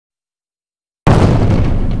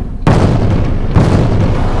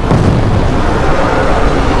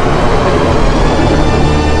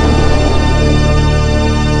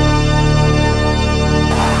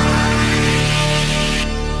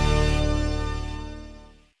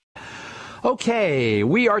Okay,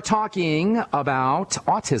 we are talking about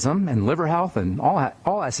autism and liver health and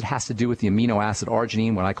all as it has to do with the amino acid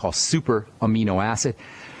arginine, what I call super amino acid.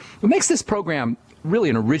 What makes this program really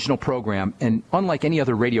an original program, and unlike any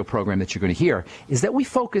other radio program that you're going to hear, is that we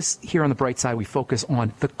focus here on the bright side, we focus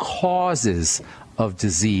on the causes of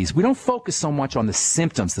disease. We don't focus so much on the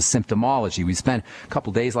symptoms, the symptomology. We spent a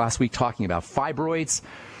couple days last week talking about fibroids.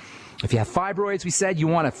 If you have fibroids, we said you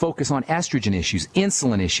want to focus on estrogen issues,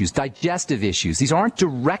 insulin issues, digestive issues. These aren't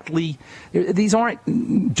directly linked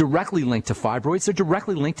to fibroids. They're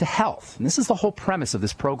directly linked to health. And this is the whole premise of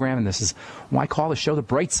this program, and this is why I call the show The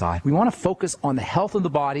Bright Side. We want to focus on the health of the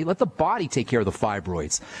body. Let the body take care of the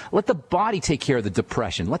fibroids. Let the body take care of the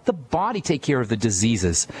depression. Let the body take care of the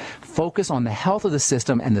diseases. Focus on the health of the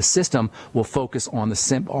system, and the system will focus on the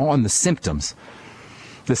symptoms.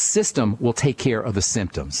 The system will take care of the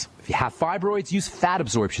symptoms. If you have fibroids, use fat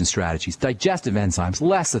absorption strategies, digestive enzymes,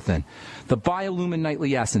 lecithin, the Biolumin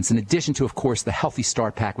Nightly Essence, in addition to, of course, the Healthy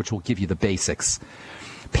Start Pack, which will give you the basics.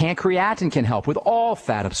 Pancreatin can help with all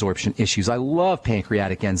fat absorption issues. I love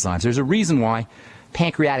pancreatic enzymes. There's a reason why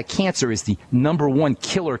pancreatic cancer is the #1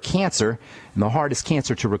 killer cancer and the hardest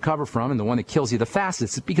cancer to recover from, and the one that kills you the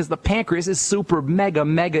fastest. It's because the pancreas is super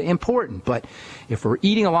mega important. But if we're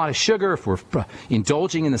eating a lot of sugar, if we're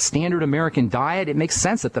indulging in the standard American diet, it makes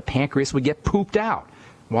sense that the pancreas would get pooped out.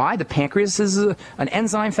 Why? The pancreas is an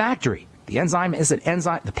enzyme factory.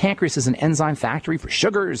 The pancreas is an enzyme factory for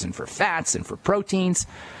sugars and for fats and for proteins.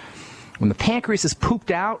 When the pancreas is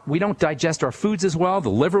pooped out, we don't digest our foods as well.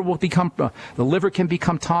 The liver can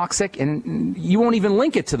become toxic, and you won't even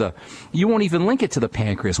link it to the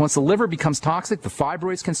pancreas. Once the liver becomes toxic, the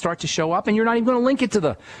fibroids can start to show up, and you're not even going to link it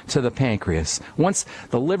to the pancreas. Once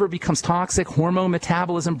the liver becomes toxic, hormone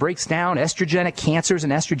metabolism breaks down, estrogenic cancers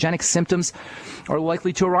and estrogenic symptoms are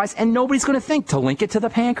likely to arise, and nobody's going to think to link it to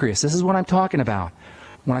the pancreas. This is what I'm talking about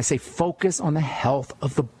when I say focus on the health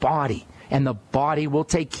of the body, and the body will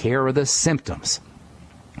take care of the symptoms.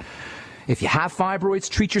 If you have fibroids,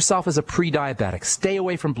 treat yourself as a pre-diabetic. Stay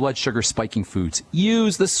away from blood sugar spiking foods.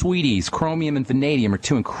 Use the sweeties. Chromium and vanadium are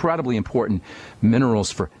two incredibly important minerals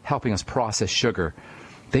for helping us process sugar.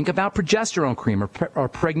 Think about progesterone cream or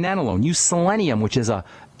pregnenolone. Use selenium, which is a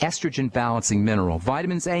estrogen balancing mineral.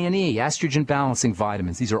 Vitamins A and E, estrogen balancing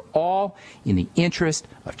vitamins. These are all in the interest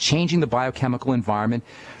of changing the biochemical environment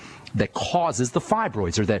that causes the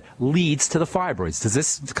fibroids, or that leads to the fibroids. Does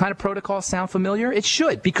this kind of protocol sound familiar? It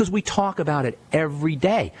should, because we talk about it every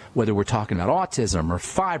day, whether we're talking about autism or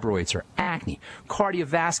fibroids or acne,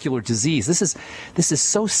 cardiovascular disease. This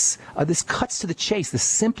cuts to the chase. This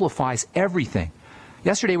simplifies everything.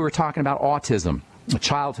 Yesterday we were talking about autism, a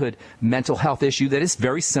childhood mental health issue that is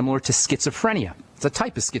very similar to schizophrenia. It's a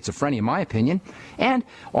type of schizophrenia, in my opinion. And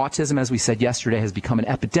autism, as we said yesterday, has become an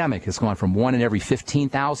epidemic. It's gone from 1 in every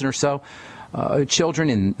 15,000 or so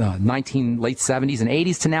children in late 70s and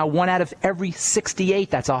 80s to now 1 out of every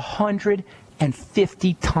 68. That's a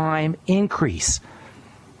 150-time increase.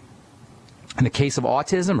 In the case of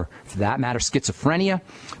autism, or for that matter, schizophrenia,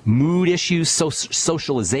 mood issues,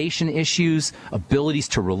 socialization issues, abilities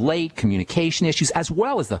to relate, communication issues, as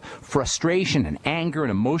well as the frustration and anger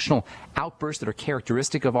and emotional outbursts that are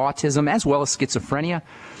characteristic of autism, as well as schizophrenia,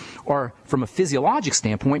 or from a physiologic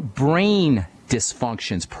standpoint, brain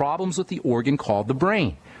dysfunctions, problems with the organ called the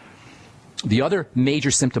brain. The other major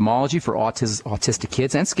symptomology for autistic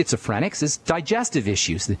kids and schizophrenics is digestive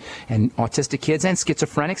issues. And autistic kids and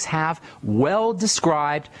schizophrenics have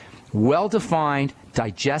well-described, well-defined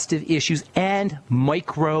digestive issues and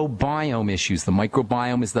microbiome issues. The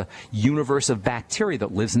microbiome is the universe of bacteria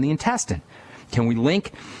that lives in the intestine. Can we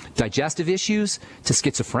link digestive issues to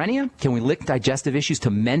schizophrenia? Can we link digestive issues to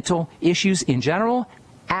mental issues in general?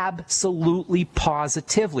 Absolutely,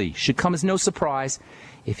 positively. Should come as no surprise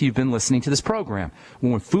if you've been listening to this program.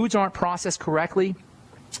 When foods aren't processed correctly,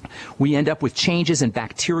 we end up with changes in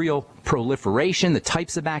bacterial proliferation, the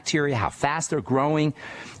types of bacteria, how fast they're growing,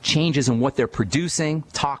 changes in what they're producing,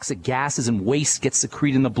 toxic gases and waste get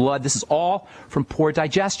secreted in the blood. This is all from poor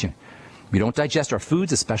digestion. We don't digest our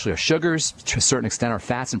foods, especially our sugars, to a certain extent our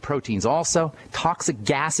fats and proteins also. Toxic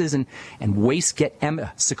gases and waste get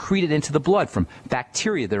secreted into the blood from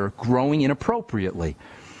bacteria that are growing inappropriately.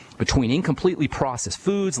 Between incompletely processed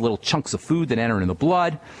foods, little chunks of food that enter in the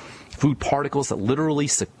blood, food particles that literally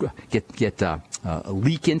get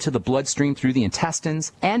leak into the bloodstream through the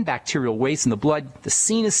intestines, and bacterial waste in the blood, the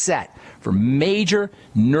scene is set for major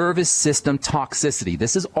nervous system toxicity.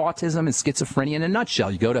 This is autism and schizophrenia in a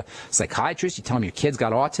nutshell. You go to a psychiatrist, you tell them your kid's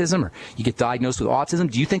got autism, or you get diagnosed with autism.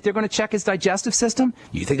 Do you think they're going to check his digestive system?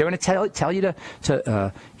 Do you think they're going to tell you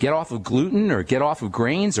to get off of gluten or get off of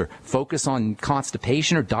grains or focus on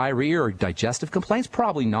constipation or diarrhea or digestive complaints?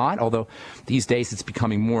 Probably not, although these days it's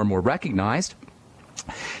becoming more and more recognized.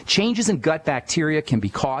 Changes in gut bacteria can be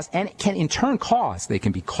caused, and can in turn cause, they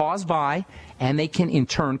can be caused by, and they can in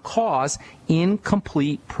turn cause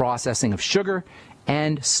incomplete processing of sugar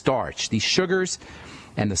and starch. These sugars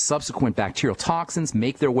and the subsequent bacterial toxins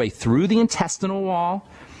make their way through the intestinal wall.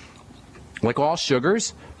 Like all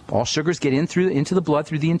sugars get into the blood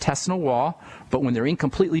through the intestinal wall, but when they're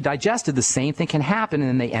incompletely digested, the same thing can happen, and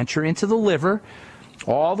then they enter into the liver.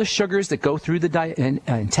 All the sugars that go through the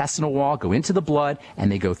intestinal wall go into the blood,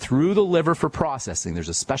 and they go through the liver for processing. There's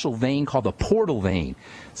a special vein called the portal vein.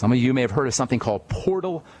 Some of you may have heard of something called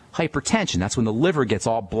portal hypertension. That's when the liver gets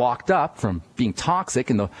all blocked up from being toxic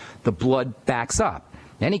and the blood backs up.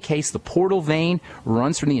 In any case, the portal vein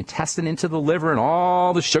runs from the intestine into the liver, and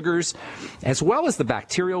all the sugars, as well as the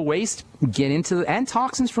bacterial waste, and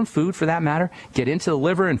toxins from food for that matter, get into the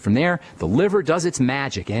liver, and from there, the liver does its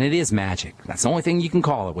magic, and it is magic. That's the only thing you can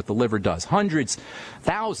call it, what the liver does. Hundreds,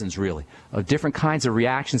 thousands really, of different kinds of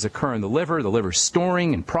reactions occur in the liver. The liver's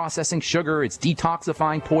storing and processing sugar, it's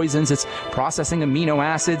detoxifying poisons, it's processing amino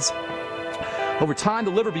acids. Over time,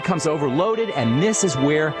 the liver becomes overloaded, and this is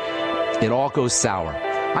where it all goes sour.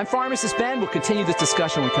 I'm Pharmacist Ben. We'll continue this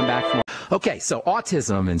discussion when we come back from. Okay, so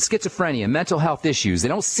autism and schizophrenia, mental health issues, they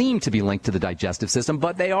don't seem to be linked to the digestive system,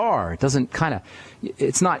 but they are.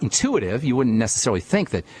 It's not intuitive. You wouldn't necessarily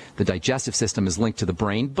think that the digestive system is linked to the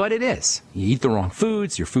brain, but it is. You eat the wrong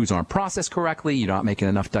foods, your foods aren't processed correctly, you're not making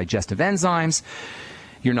enough digestive enzymes,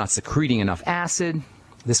 you're not secreting enough acid.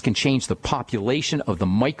 This can change the population of the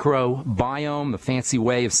microbiome, the fancy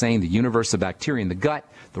way of saying the universe of bacteria in the gut.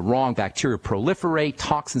 The wrong bacteria proliferate,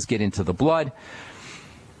 toxins get into the blood.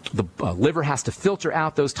 The liver has to filter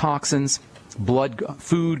out those toxins.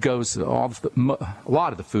 Food goes, a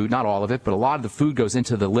lot of the food, not all of it, but a lot of the food goes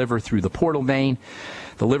into the liver through the portal vein.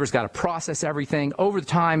 The liver's got to process everything. Over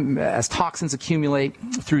time, as toxins accumulate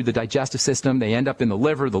through the digestive system, they end up in the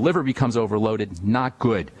liver. The liver becomes overloaded. Not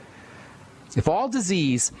good. If all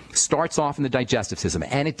disease starts off in the digestive system,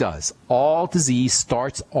 and it does, all disease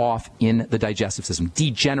starts off in the digestive system.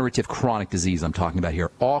 Degenerative chronic disease I'm talking about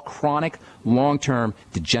here. All chronic, long-term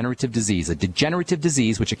degenerative disease. A degenerative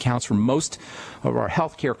disease which accounts for most of our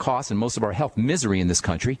healthcare costs and most of our health misery in this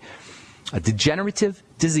country. A degenerative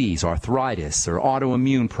disease, arthritis or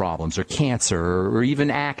autoimmune problems or cancer or even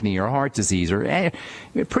acne or heart disease or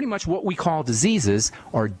pretty much what we call diseases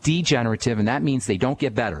are degenerative, and that means they don't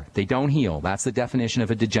get better. They don't heal. That's the definition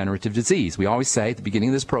of a degenerative disease. We always say at the beginning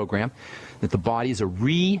of this program that the body is a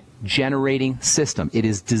regenerating system. It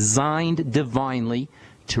is designed divinely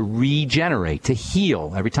to regenerate, to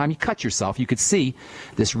heal. Every time you cut yourself, you could see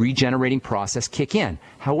this regenerating process kick in.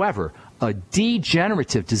 However, a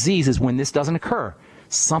degenerative disease is when this doesn't occur.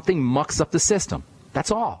 Something mucks up the system.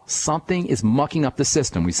 That's all. Something is mucking up the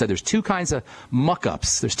system. We said there's two kinds of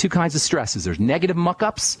muck-ups. There's two kinds of stresses. There's negative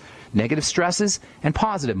muck-ups, negative stresses, and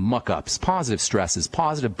positive muck-ups, positive stresses,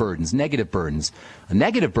 positive burdens, negative burdens. A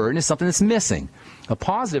negative burden is something that's missing. A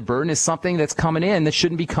positive burden is something that's coming in that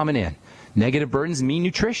shouldn't be coming in. Negative burdens mean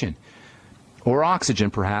nutrition, or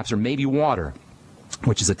oxygen perhaps, or maybe water,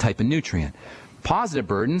 which is a type of nutrient. Positive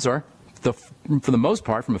burdens are, for the most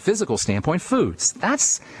part, from a physical standpoint, foods.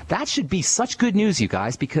 That should be such good news, you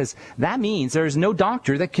guys, because that means there's no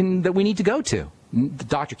doctor that we need to go to. The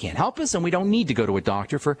doctor can't help us, and we don't need to go to a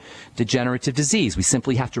doctor for degenerative disease. We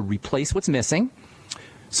simply have to replace what's missing.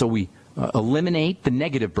 So we eliminate the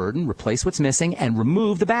negative burden, replace what's missing, and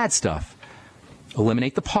remove the bad stuff.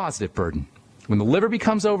 Eliminate the positive burden. When the liver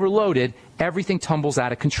becomes overloaded, everything tumbles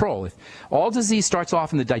out of control. If all disease starts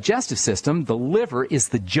off in the digestive system, the liver is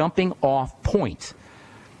the jumping off point.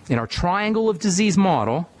 In our triangle of disease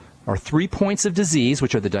model, our 3 points of disease,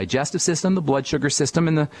 which are the digestive system, the blood sugar system,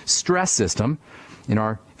 and the stress system,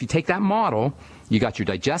 if you take that model, you got your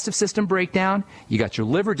digestive system breakdown, you got your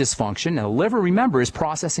liver dysfunction. Now the liver, remember, is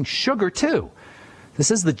processing sugar too. This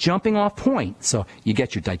is the jumping off point. So you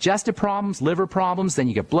get your digestive problems, liver problems, then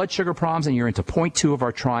you get blood sugar problems, and you're into point 2 of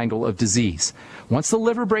our triangle of disease. Once the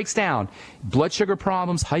liver breaks down, blood sugar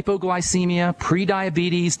problems, hypoglycemia,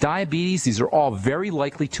 prediabetes, diabetes, these are all very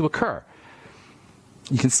likely to occur.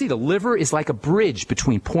 You can see the liver is like a bridge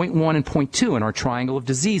between point 1 and point 2 in our triangle of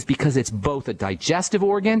disease because it's both a digestive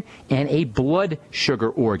organ and a blood sugar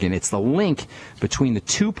organ. It's the link between the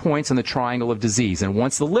 2 points in the triangle of disease. And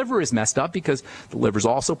once the liver is messed up, because the liver is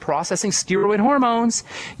also processing steroid hormones,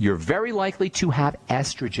 you're very likely to have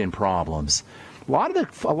estrogen problems. A lot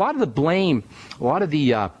of the blame, a lot of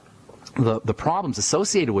the problems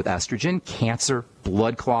associated with estrogen, cancer,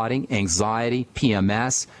 blood clotting, anxiety,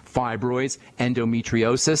 PMS, fibroids,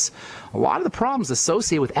 endometriosis, a lot of the problems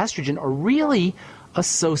associated with estrogen are really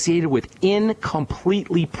associated with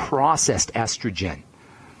incompletely processed estrogen.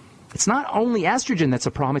 It's not only estrogen that's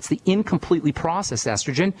a problem, it's the incompletely processed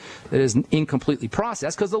estrogen that is incompletely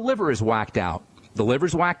processed because the liver is whacked out. The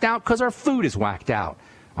liver's whacked out because our food is whacked out.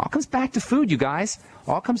 All comes back to food, you guys.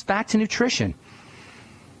 All comes back to nutrition.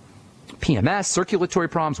 PMS, circulatory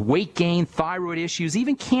problems, weight gain, thyroid issues,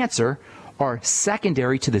 even cancer are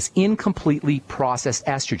secondary to this incompletely processed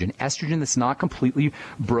estrogen, estrogen that's not completely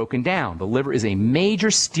broken down. The liver is a major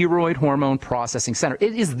steroid hormone processing center.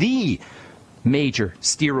 It is the major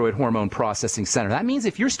steroid hormone processing center. That means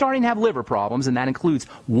if you're starting to have liver problems, and that includes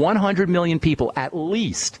 100 million people at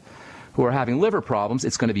least who are having liver problems,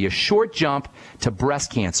 it's going to be a short jump to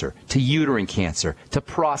breast cancer, to uterine cancer, to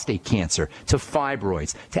prostate cancer, to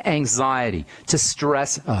fibroids, to anxiety, to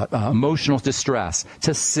stress, emotional distress,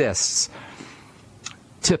 to cysts,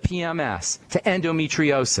 to PMS, to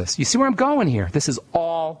endometriosis. You see where I'm going here? This is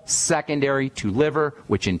all secondary to liver,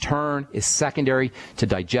 which in turn is secondary to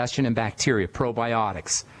digestion and bacteria,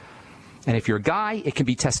 probiotics. And if you're a guy, it can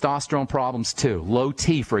be testosterone problems too. Low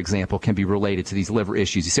T, for example, can be related to these liver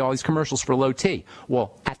issues. You see all these commercials for low T.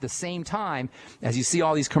 Well, at the same time, as you see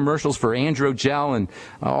all these commercials for androgel and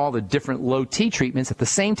all the different low T treatments, at the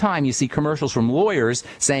same time you see commercials from lawyers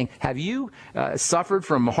saying, have you suffered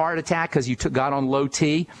from a heart attack because you got on low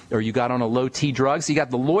T or you got on a low T drug? So you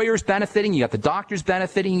got the lawyers benefiting, you got the doctors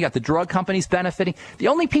benefiting, you got the drug companies benefiting. The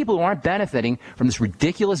only people who aren't benefiting from this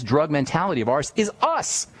ridiculous drug mentality of ours is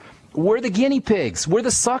us. We're the guinea pigs. We're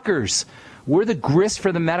the suckers. We're the grist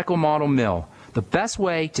for the medical model mill. The best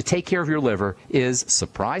way to take care of your liver is,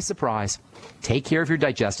 surprise, surprise, take care of your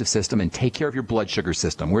digestive system and take care of your blood sugar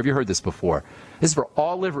system. Where have you heard this before? This is for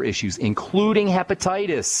all liver issues, including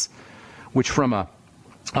hepatitis, which from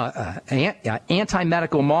an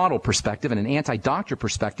anti-medical model perspective and an anti-doctor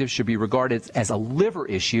perspective should be regarded as a liver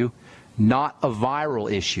issue, not a viral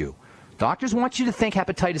issue. Doctors want you to think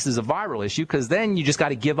hepatitis is a viral issue because then you just got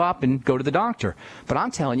to give up and go to the doctor. But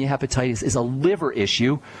I'm telling you, hepatitis is a liver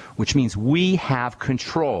issue, which means we have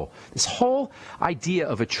control. This whole idea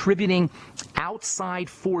of attributing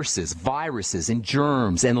outside forces, viruses and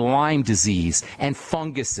germs and Lyme disease and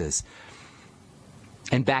funguses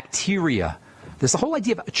and bacteria, this whole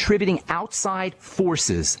idea of attributing outside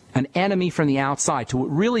forces, an enemy from the outside, to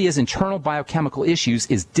what really is internal biochemical issues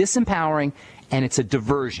is disempowering, and it's a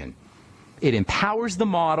diversion. It empowers the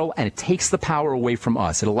model, and it takes the power away from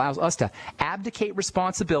us. It allows us to abdicate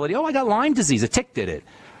responsibility. Oh, I got Lyme disease. A tick did it.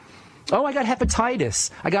 Oh, I got hepatitis.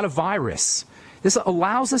 I got a virus. This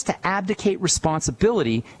allows us to abdicate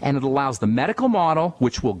responsibility, and it allows the medical model,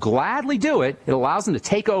 which will gladly do it, it allows them to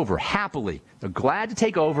take over happily. They're glad to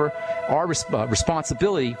take over our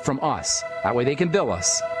responsibility from us. That way they can bill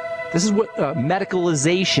us. This is what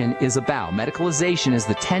medicalization is about. Medicalization is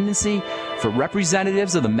the tendency for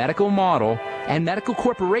representatives of the medical model and medical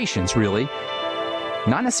corporations, really,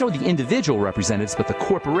 not necessarily the individual representatives, but the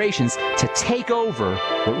corporations, to take over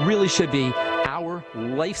what really should be our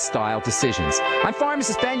lifestyle decisions. I'm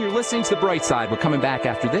Pharmacist Ben. You're listening to The Bright Side. We're coming back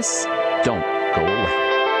after this. Don't go away.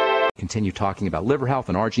 Continue talking about liver health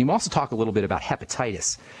and arginine. We'll also talk a little bit about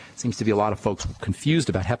hepatitis. Seems to be a lot of folks confused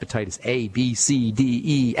about hepatitis A, B, C, D,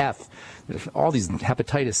 E, F. All these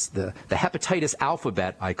hepatitis, the hepatitis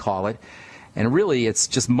alphabet, I call it. And really, it's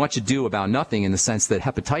just much ado about nothing in the sense that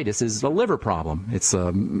hepatitis is a liver problem. It's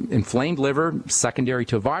an inflamed liver secondary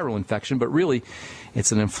to a viral infection, but really,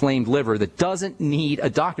 it's an inflamed liver that doesn't need a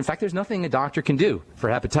doctor. In fact, there's nothing a doctor can do for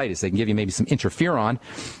hepatitis. They can give you maybe some interferon,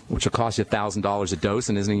 which will cost you $1,000 a dose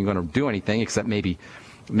and isn't even going to do anything except maybe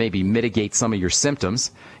mitigate some of your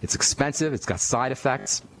symptoms. It's expensive. It's got side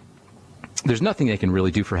effects. There's nothing they can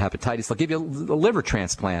really do for hepatitis. They'll give you a liver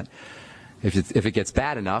transplant if it gets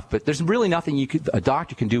bad enough, but there's really nothing a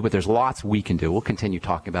doctor can do, but there's lots we can do. We'll continue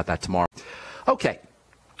talking about that tomorrow. Okay,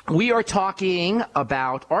 we are talking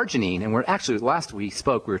about arginine, and we're actually, last we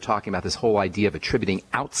spoke, we were talking about this whole idea of attributing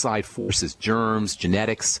outside forces, germs,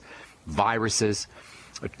 genetics, viruses.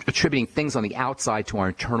 attributing things on the outside to our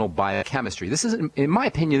internal biochemistry. This is, in my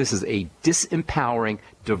opinion, this is a disempowering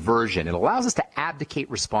diversion. It allows us to abdicate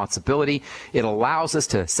responsibility. It allows us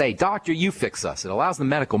to say, doctor, you fix us. It allows the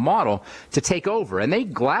medical model to take over, and they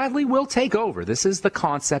gladly will take over. This is the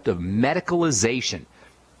concept of medicalization.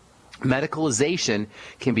 Medicalization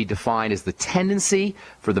can be defined as the tendency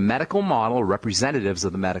for the medical model, representatives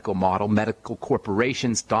of the medical model, medical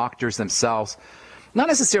corporations, doctors themselves, not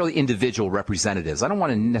necessarily individual representatives. I don't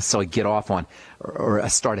want to necessarily get off on or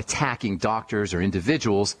start attacking doctors or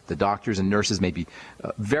individuals. The doctors and nurses may be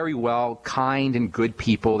very well, kind and good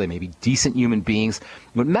people. They may be decent human beings.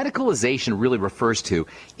 What medicalization really refers to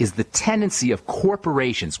is the tendency of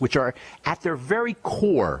corporations, which are at their very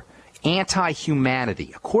core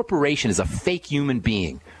anti-humanity. A corporation is a fake human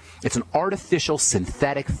being. It's an artificial,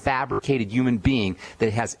 synthetic, fabricated human being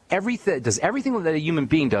that has does everything that a human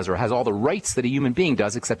being does, or has all the rights that a human being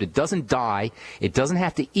does, except it doesn't die, it doesn't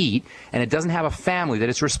have to eat, and it doesn't have a family that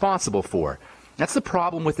it's responsible for. That's the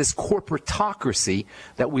problem with this corporatocracy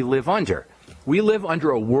that we live under. We live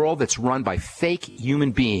under a world that's run by fake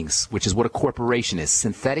human beings, which is what a corporation is,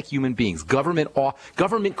 synthetic human beings,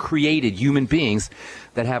 government-created human beings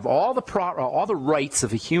that have all the rights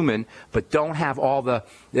of a human, but don't have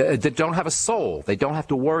that don't have a soul. They don't have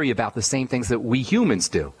to worry about the same things that we humans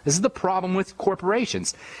do. This is the problem with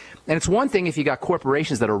corporations. And it's one thing if you got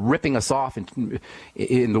corporations that are ripping us off in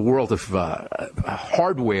the world of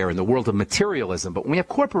hardware, in the world of materialism, but when we have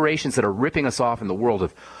corporations that are ripping us off in the world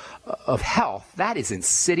of health, that is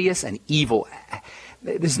insidious and evil.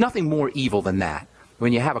 There's nothing more evil than that.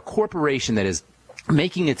 When you have a corporation that is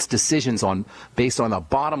making its decisions based on the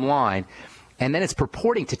bottom line, and then it's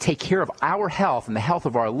purporting to take care of our health and the health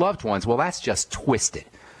of our loved ones, well, that's just twisted.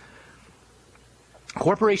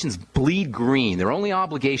 Corporations bleed green. Their only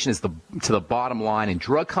obligation is to the bottom line, and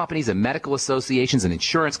drug companies and medical associations and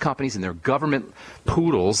insurance companies and their government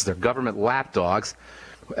poodles, their government lapdogs,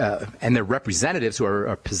 and their representatives who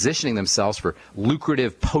are positioning themselves for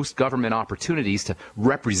lucrative post-government opportunities to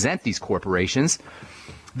represent these corporations.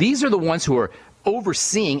 These are the ones who are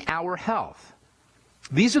overseeing our health.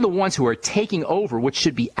 These are the ones who are taking over what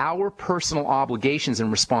should be our personal obligations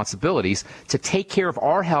and responsibilities to take care of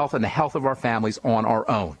our health and the health of our families on our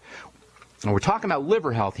own. And we're talking about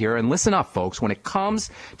liver health here, and listen up, folks, when it comes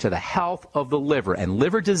to the health of the liver, and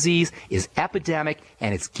liver disease is epidemic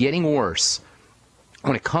and it's getting worse.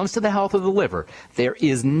 When it comes to the health of the liver, there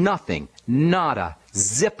is nothing, nada,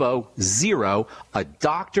 zippo, zero, a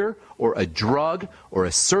doctor or a drug or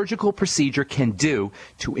a surgical procedure can do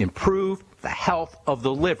to improve the health of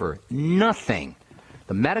the liver. Nothing.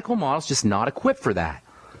 The medical model is just not equipped for that.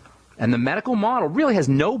 And the medical model really has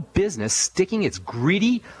no business sticking its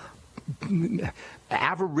greedy,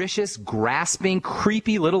 avaricious, grasping,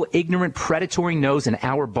 creepy, little ignorant, predatory nose in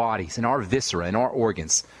our bodies, in our viscera, in our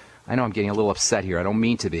organs. I know I'm getting a little upset here. I don't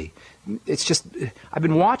mean to be. It's just, I've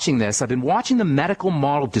been watching this. I've been watching the medical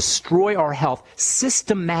model destroy our health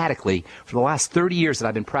systematically for the last 30 years that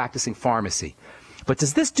I've been practicing pharmacy. But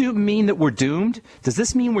does this mean that we're doomed? Does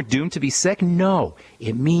this mean we're doomed to be sick? No.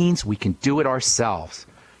 It means we can do it ourselves.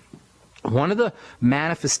 One of the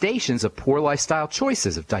manifestations of poor lifestyle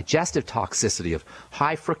choices, of digestive toxicity, of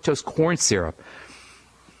high fructose corn syrup,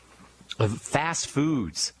 of fast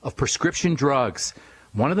foods, of prescription drugs,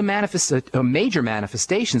 one of the major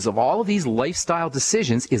manifestations of all of these lifestyle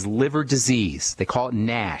decisions is liver disease. They call it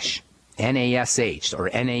NASH, N-A-S-H, or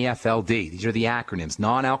NAFLD. These are the acronyms,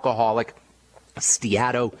 non-alcoholic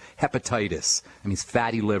steatohepatitis. That means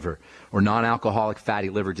fatty liver, or non-alcoholic fatty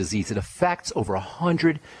liver disease. It affects over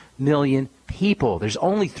 100 million people. There's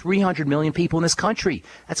only 300 million people in this country.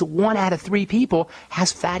 That's 1 out of 3 people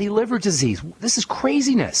has fatty liver disease. This is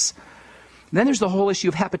craziness. Then there's the whole issue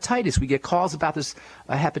of hepatitis. We get calls about this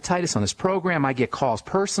hepatitis on this program. I get calls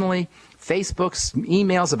personally, Facebooks,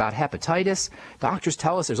 emails about hepatitis. Doctors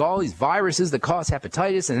tell us there's all these viruses that cause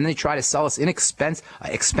hepatitis, and then they try to sell us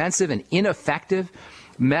expensive and ineffective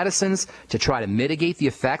medicines to try to mitigate the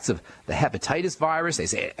effects of the hepatitis virus. They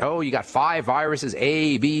say, oh, you got 5 viruses,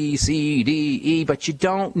 A, B, C, D, E, but you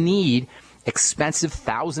don't need expensive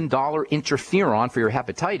 $1,000 interferon for your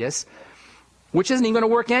hepatitis, which isn't even going to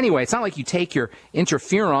work anyway. It's not like you take your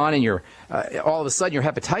interferon and all of a sudden your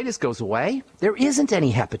hepatitis goes away. There isn't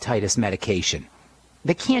any hepatitis medication.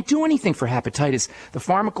 They can't do anything for hepatitis. The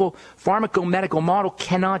pharmacomedical model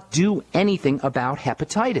cannot do anything about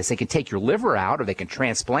hepatitis. They can take your liver out, or they can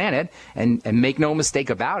transplant it, and make no mistake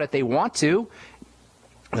about it, they want to.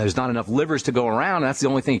 There's not enough livers to go around. That's the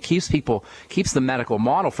only thing that keeps the medical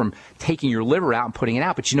model from taking your liver out and putting it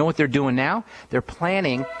out. But you know what they're doing now? They're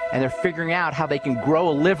planning and they're figuring out how they can grow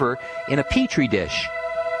a liver in a petri dish.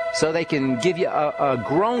 so they can give you a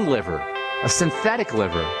grown liver, a synthetic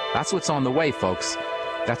liver. That's what's on the way, folks.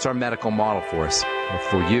 That's our medical model for us, or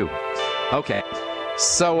for you. Okay,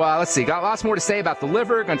 so let's see. Got lots more to say about the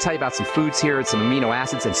liver. Going to tell you about some foods here and some amino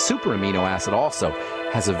acids, and super amino acid also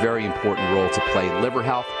has a very important role to play in liver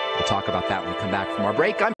health. We'll talk about that when we come back from our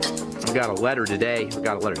break. We got a letter today. We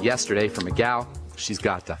got a letter yesterday from a gal. She's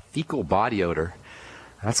got the fecal body odor.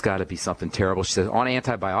 That's got to be something terrible. She says on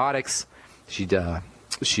antibiotics.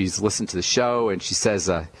 She's listened to the show, and she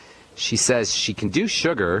says she can do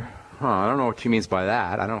sugar. I don't know what she means by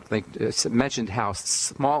that. I don't think it's mentioned how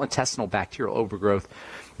small intestinal bacterial overgrowth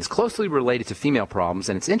is closely related to female problems,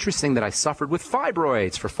 and it's interesting that I suffered with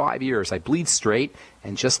fibroids for 5 years. I bleed straight,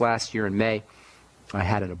 and just last year in May, I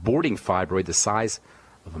had an aborting fibroid the size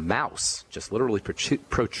of a mouse, just literally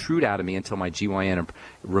protrude out of me until my GYN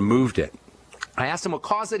removed it. I asked him what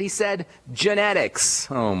caused it. He said, genetics.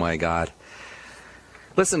 Oh, my God.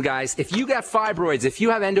 Listen, guys, if you got fibroids, if you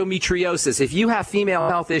have endometriosis, if you have female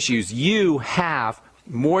health issues, you have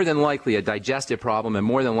more than likely a digestive problem, and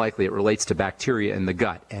more than likely it relates to bacteria in the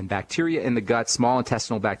gut. And bacteria in the gut, small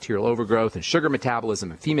intestinal bacterial overgrowth, and sugar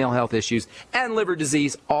metabolism, and female health issues, and liver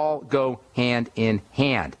disease all go hand in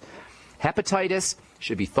hand. Hepatitis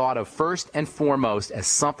should be thought of first and foremost as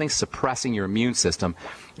something suppressing your immune system.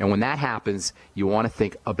 And when that happens, you want to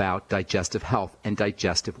think about digestive health and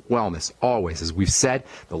digestive wellness. Always, as we've said,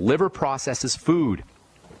 the liver processes food.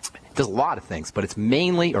 It does a lot of things, but it's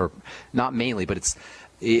mainly, or not mainly, but it's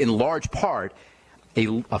in large part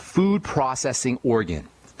a food processing organ.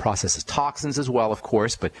 It processes toxins as well, of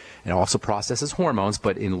course, but it also processes hormones,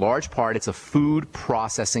 but in large part it's a food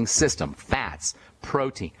processing system. Fats,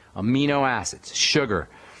 protein, amino acids, sugar.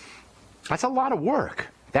 That's a lot of work.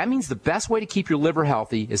 That means the best way to keep your liver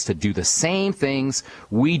healthy is to do the same things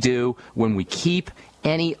we do when we keep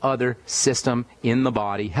any other system in the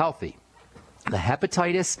body healthy. The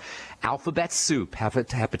hepatitis alphabet soup,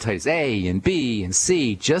 hepatitis A and B and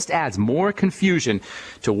C, just adds more confusion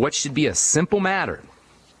to what should be a simple matter.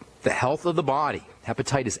 The health of the body.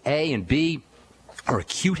 Hepatitis A and B are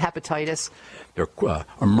acute hepatitis. They're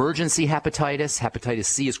emergency hepatitis. Hepatitis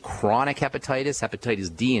C is chronic hepatitis.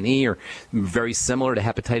 Hepatitis D and E are very similar to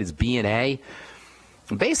hepatitis B and A.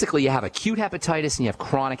 Basically, you have acute hepatitis and you have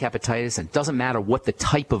chronic hepatitis, and it doesn't matter what the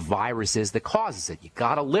type of virus is that causes it. You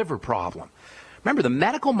got a liver problem. Remember, the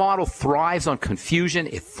medical model thrives on confusion.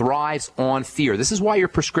 It thrives on fear. This is why your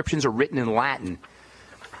prescriptions are written in Latin.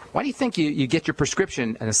 Why do you think you get your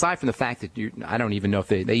prescription? And aside from the fact that I don't even know if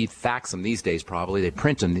they fax them these days, probably. They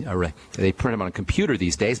print them, or they print them on a computer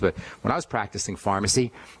these days. But when I was practicing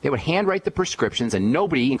pharmacy, they would handwrite the prescriptions, and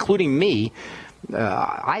nobody, including me,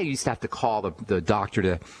 I used to have to call the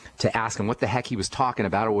doctor to ask him what the heck he was talking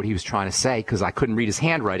about or what he was trying to say, because I couldn't read his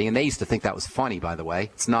handwriting. And they used to think that was funny, by the way.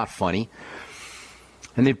 It's not funny.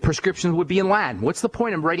 And the prescriptions would be in Latin. What's the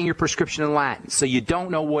point of writing your prescription in Latin? So you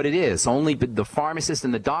don't know what it is. Only the pharmacist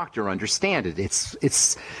and the doctor understand it.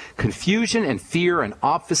 It's confusion and fear and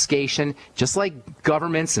obfuscation, just like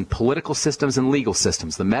governments and political systems and legal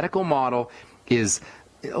systems. The medical model is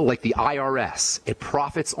like the IRS. It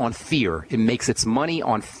profits on fear. It makes its money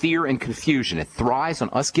on fear and confusion. It thrives on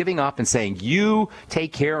us giving up and saying, you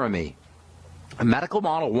take care of me. A medical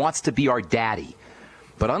model wants to be our daddy.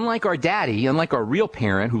 But unlike our daddy, unlike our real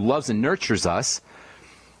parent who loves and nurtures us,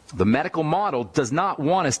 the medical model does not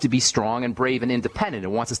want us to be strong and brave and independent. It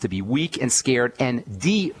wants us to be weak and scared and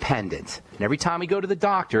dependent. And every time we go to the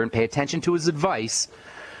doctor and pay attention to his advice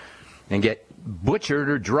and get butchered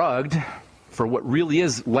or drugged for what really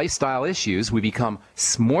is lifestyle issues, we become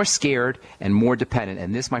more scared and more dependent.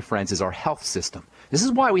 And this, my friends, is our health system. This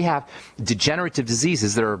is why we have degenerative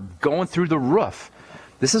diseases that are going through the roof.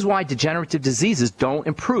 This is why degenerative diseases don't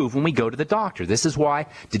improve when we go to the doctor. This is why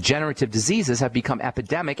degenerative diseases have become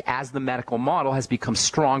epidemic as the medical model has become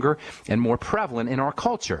stronger and more prevalent in our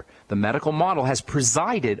culture. The medical model has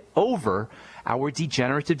presided over our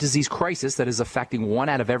degenerative disease crisis that is affecting 1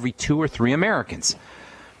 out of every 2 or 3 Americans.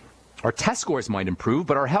 Our test scores might improve,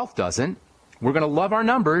 but our health doesn't. We're going to love our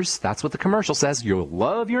numbers. That's what the commercial says. You'll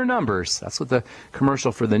love your numbers. That's what the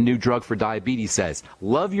commercial for the new drug for diabetes says.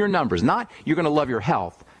 Love your numbers. Not you're going to love your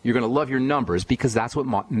health. You're going to love your numbers, because that's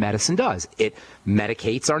what medicine does. It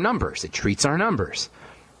medicates our numbers. It treats our numbers.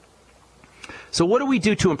 So what do we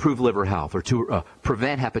do to improve liver health, or to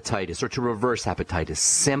prevent hepatitis, or to reverse hepatitis?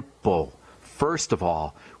 Simple. First of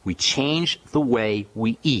all, we change the way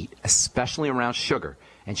we eat, especially around sugar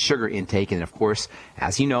and sugar intake. And of course,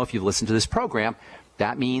 as you know, if you've listened to this program,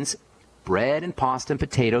 that means bread and pasta and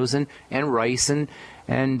potatoes and rice and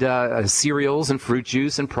cereals and fruit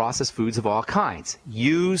juice and processed foods of all kinds.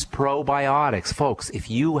 Use probiotics. Folks, if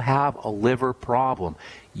you have a liver problem,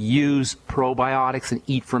 use probiotics and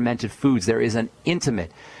eat fermented foods. There is an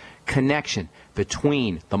intimate connection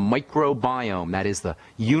between the microbiome, that is the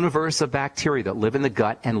universe of bacteria that live in the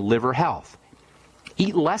gut, and liver health.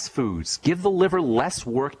 Eat less foods. Give the liver less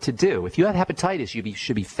work to do. If you have hepatitis, you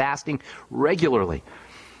should be fasting regularly.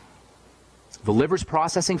 The liver's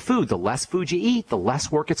processing food. The less food you eat, the less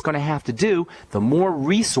work it's going to have to do, the more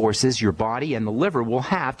resources your body and the liver will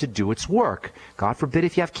have to do its work. God forbid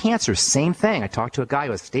if you have cancer, same thing. I talked to a guy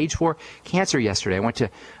who has stage 4 cancer yesterday. I went to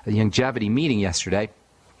a Youngevity meeting yesterday,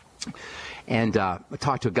 and I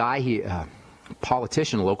talked to a guy, a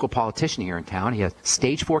politician, a local politician here in town. He has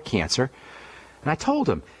stage 4 cancer. And I told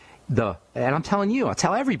him, and I'm telling you, I'll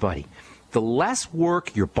tell everybody, the less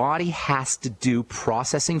work your body has to do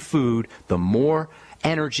processing food, the more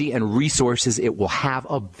energy and resources it will have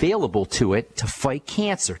available to it to fight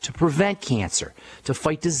cancer, to prevent cancer, to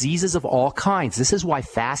fight diseases of all kinds. This is why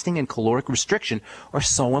fasting and caloric restriction are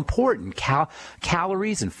so important.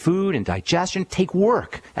 Calories and food and digestion take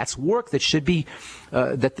work. That's work that should be,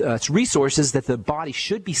 it's resources that the body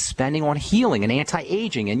should be spending on healing and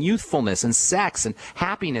anti-aging and youthfulness and sex and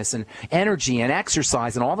happiness and energy and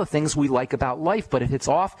exercise and all the things we like about life. But if it's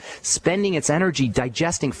off spending its energy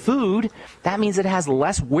digesting food, that means it has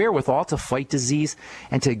less wherewithal to fight disease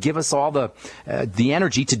and to give us all the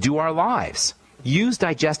energy to do our lives. Use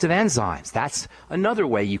digestive enzymes. That's another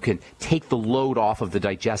way you can take the load off of the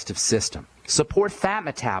digestive system. Support fat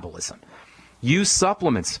metabolism. Use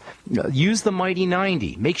supplements. Use the Mighty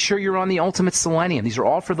 90. Make sure you're on the Ultimate Selenium. These are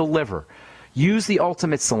all for the liver. Use the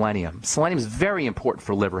Ultimate Selenium. Selenium is very important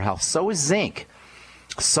for liver health. So is zinc.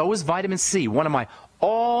 So is vitamin C. One of my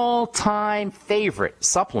all-time favorite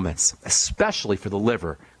supplements, especially for the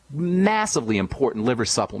liver. Massively important liver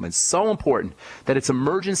supplements. So important that it's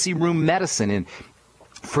emergency room medicine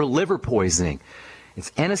for liver poisoning.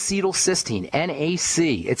 It's N-acetylcysteine,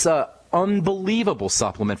 NAC. It's a unbelievable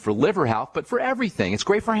supplement for liver health, but for everything. It's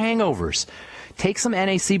great for hangovers. Take some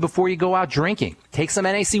NAC before you go out drinking. Take some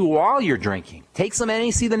NAC while you're drinking. Take some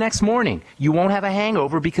NAC the next morning. You won't have a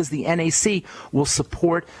hangover because the NAC will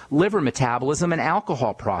support liver metabolism and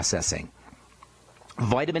alcohol processing.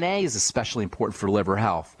 Vitamin A is especially important for liver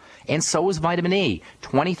health, and so is vitamin E.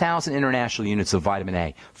 20,000 international units of vitamin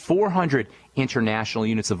A, 400 international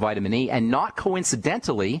units of vitamin E, and not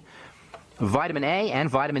coincidentally, vitamin A and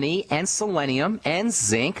vitamin E and selenium and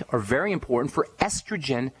zinc are very important for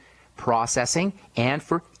estrogen processing and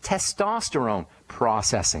for testosterone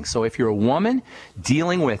processing. So if you're a woman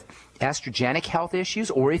dealing with estrogenic health issues,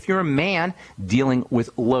 or if you're a man dealing with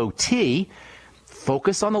low T,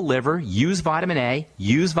 focus on the liver, use vitamin A,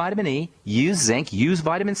 use vitamin E, use zinc, use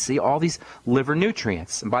vitamin C, all these liver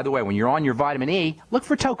nutrients. And by the way, when you're on your vitamin E, look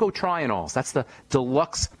for tocotrienols. That's the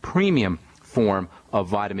deluxe premium form of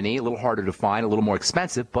vitamin E, a little harder to find, a little more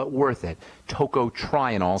expensive, but worth it.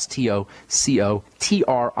 Tocotrienols, Tocotrienols,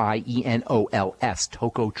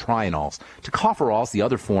 tocotrienols. Tocopherols, the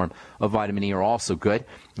other form of vitamin E, are also good,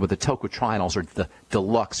 but the tocotrienols are the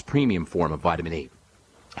deluxe premium form of vitamin E.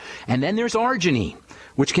 And then there's arginine,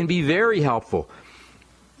 which can be very helpful.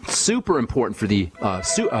 Super important for the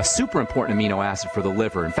super important amino acid for the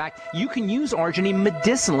liver. In fact, you can use arginine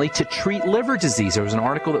medicinally to treat liver disease. There was an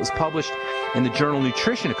article that was published in the journal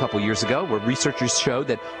Nutrition a couple years ago where researchers showed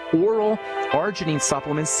that oral arginine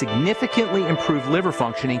supplements significantly improve liver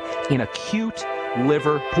functioning in acute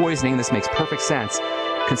liver poisoning. This makes perfect sense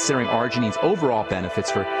considering arginine's overall benefits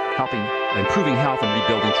for improving health and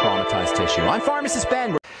rebuilding traumatized tissue. I'm Pharmacist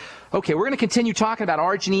Ben. Okay, we're going to continue talking about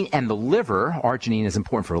arginine and the liver. Arginine is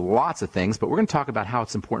important for lots of things, but we're going to talk about how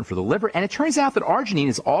it's important for the liver. And it turns out that arginine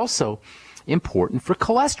is also important for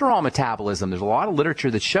cholesterol metabolism. There's a lot of literature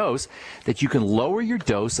that shows that you can lower your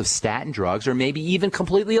dose of statin drugs or maybe even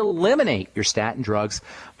completely eliminate your statin drugs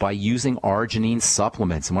by using arginine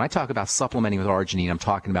supplements. And when I talk about supplementing with arginine, I'm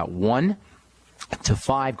talking about 1 to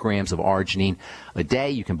 5 grams of arginine a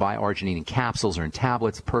day. You can buy arginine in capsules or in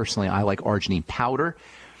tablets. Personally, I like arginine powder.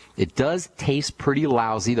 It does taste pretty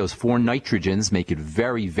lousy. Those 4 nitrogens make it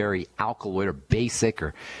very, very alkaloid or basic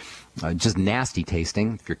or just nasty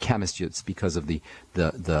tasting. If you're a chemist, it's because of the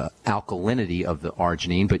alkalinity of the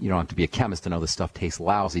arginine, but you don't have to be a chemist to know this stuff tastes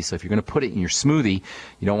lousy. So if you're going to put it in your smoothie,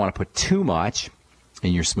 you don't want to put too much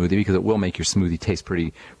in your smoothie because it will make your smoothie taste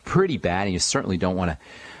pretty bad, and you certainly don't want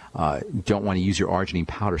to use your arginine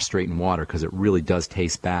powder straight in water because it really does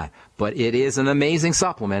taste bad. But it is an amazing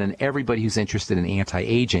supplement, and everybody who's interested in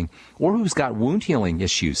anti-aging or who's got wound healing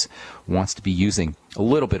issues wants to be using a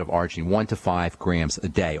little bit of arginine, 1 to 5 grams a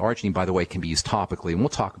day. Arginine, by the way, can be used topically, and we'll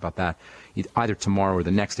talk about that either tomorrow or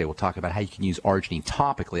the next day. We'll talk about how you can use arginine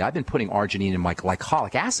topically. I've been putting arginine in my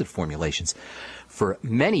glycolic acid formulations for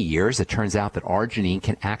many years. It turns out that arginine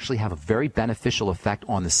can actually have a very beneficial effect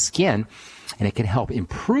on the skin, and it can help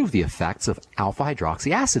improve the effects of alpha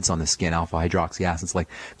hydroxy acids on the skin. Alpha hydroxy acids like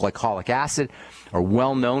glycolic acid are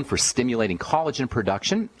well known for stimulating collagen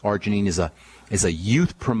production. Arginine is a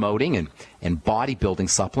youth-promoting and bodybuilding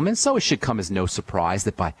supplement, so it should come as no surprise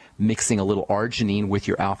that by mixing a little arginine with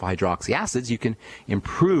your alpha-hydroxy acids, you can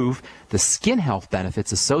improve the skin health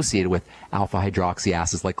benefits associated with alpha-hydroxy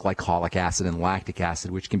acids like glycolic acid and lactic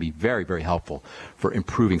acid, which can be very, very helpful for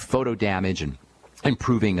improving photo damage and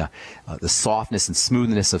improving the softness and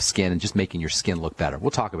smoothness of skin and just making your skin look better.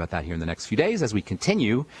 We'll talk about that here in the next few days as we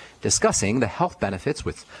continue discussing the health benefits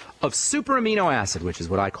of super amino acid, which is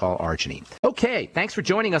what I call arginine. Okay, thanks for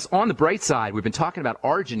joining us on The Bright Side. We've been talking about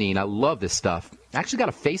arginine. I love this stuff. I actually got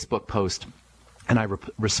a Facebook post, and I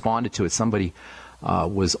responded to it. Somebody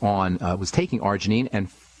was taking arginine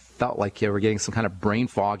and felt like they were getting some kind of brain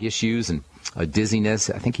fog issues and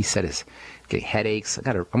dizziness. I think he said he's getting headaches.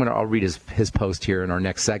 I'll read his post here in our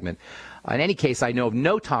next segment. In any case, I know of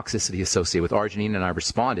no toxicity associated with arginine, and I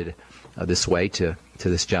responded this way to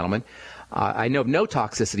this gentleman. I know of no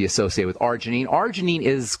toxicity associated with arginine. Arginine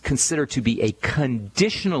is considered to be a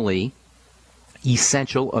conditionally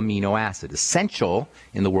essential amino acid. Essential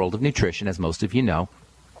in the world of nutrition, as most of you know,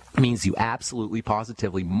 means you absolutely,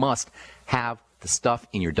 positively must have the stuff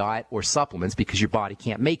in your diet or supplements because your body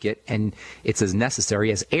can't make it, and it's as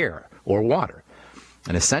necessary as air or water.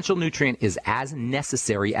 An essential nutrient is as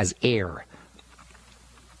necessary as air.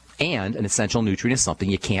 And an essential nutrient is something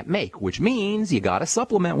you can't make, which means you got to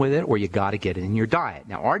supplement with it or you got to get it in your diet.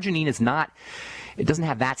 Now, arginine it doesn't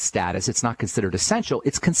have that status. It's not considered essential.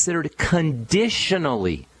 It's considered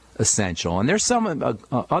conditionally essential. And there's some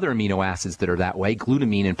other amino acids that are that way.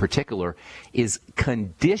 Glutamine in particular is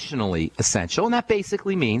conditionally essential. And that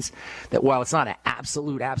basically means that while it's not an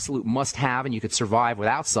absolute must-have and you could survive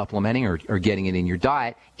without supplementing or getting it in your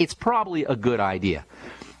diet, it's probably a good idea.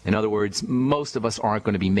 In other words, most of us aren't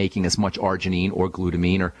going to be making as much arginine or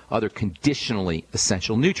glutamine or other conditionally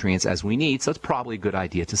essential nutrients as we need, so it's probably a good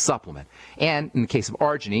idea to supplement. And in the case of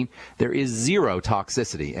arginine, there is zero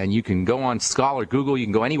toxicity. And you can go on Scholar, Google, you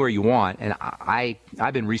can go anywhere you want. And I've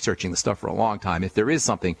been researching the stuff for a long time. If there is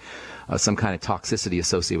something, some kind of toxicity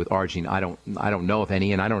associated with arginine, I don't know of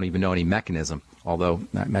any, and I don't even know any mechanism, although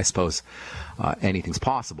I suppose anything's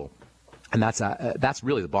possible. And that's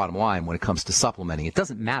really the bottom line when it comes to supplementing. It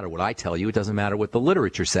doesn't matter what I tell you. It doesn't matter what the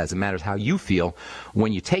literature says. It matters how you feel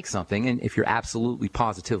when you take something. And if you're absolutely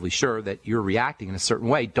positively sure that you're reacting in a certain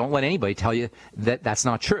way, don't let anybody tell you that that's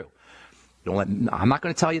not true. I'm not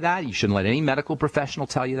going to tell you that. You shouldn't let any medical professional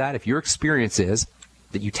tell you that. If your experience is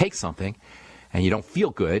that you take something and you don't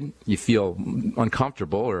feel good, you feel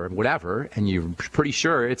uncomfortable or whatever, and you're pretty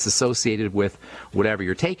sure it's associated with whatever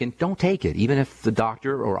you're taking, don't take it, even if the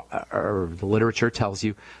doctor or the literature tells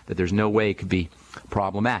you that there's no way it could be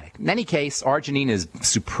problematic. In any case, arginine is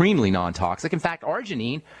supremely non-toxic. In fact,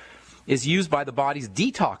 arginine is used by the body's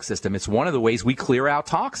detox system. It's one of the ways we clear out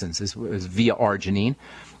toxins is via arginine,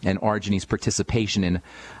 and arginine's participation in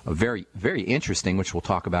a very, very interesting, which we'll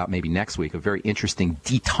talk about maybe next week, a very interesting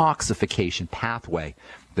detoxification pathway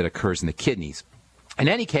that occurs in the kidneys. In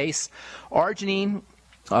any case, arginine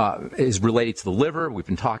is related to the liver. We've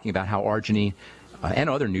been talking about how arginine and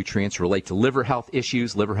other nutrients relate to liver health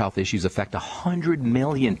issues. Liver health issues affect 100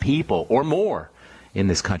 million people or more in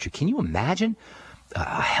this country. Can you imagine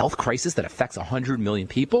a health crisis that affects 100 million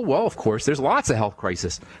people? Well, of course, there's lots of health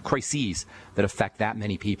crises that affect that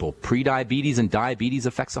many people. Prediabetes and diabetes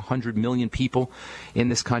affects 100 million people in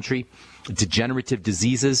this country. Degenerative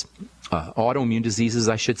diseases, autoimmune diseases,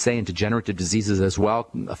 I should say, and degenerative diseases as well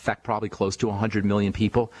affect probably close to 100 million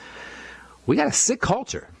people. We got a sick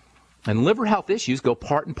culture. And liver health issues go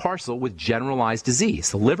part and parcel with generalized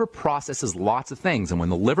disease. The liver processes lots of things, and when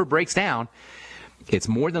the liver breaks down, it's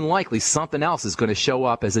more than likely something else is going to show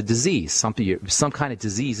up as a disease. Some kind of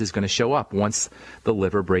disease is going to show up once the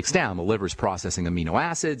liver breaks down. The liver is processing amino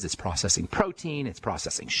acids, it's processing protein, it's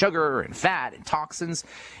processing sugar and fat and toxins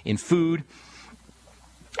in food.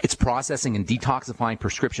 It's processing and detoxifying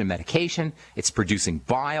prescription medication. It's producing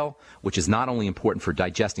bile, which is not only important for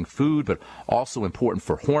digesting food, but also important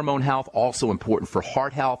for hormone health, also important for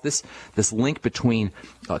heart health. This link between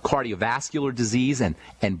cardiovascular disease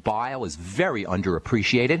and bile is very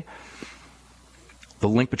underappreciated. The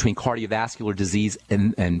link between cardiovascular disease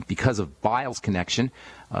and because of bile's connection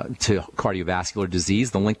to cardiovascular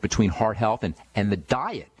disease, the link between heart health and the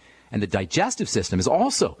diet And the digestive system is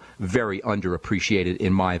also very underappreciated,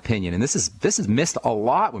 in my opinion. And this is missed a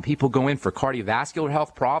lot when people go in for cardiovascular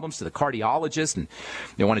health problems to the cardiologist, and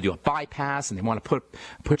they want to do a bypass, and they want to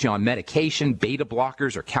put you on medication, beta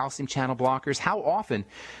blockers or calcium channel blockers. How often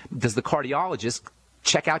does the cardiologist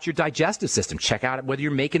check out your digestive system, check out whether you're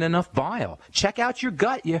making enough bile, check out your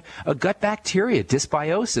gut, gut bacteria,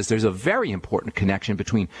 dysbiosis? There's a very important connection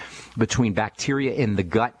between bacteria in the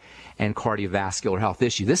gut and cardiovascular health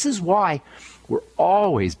issue. This is why we're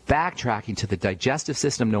always backtracking to the digestive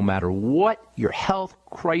system, no matter what your health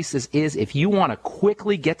crisis is. If you want to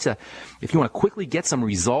quickly get some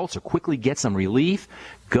results or quickly get some relief,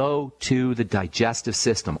 go to the digestive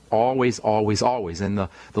system. Always, always, always. And the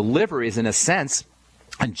liver is, in a sense,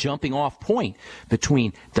 a jumping off point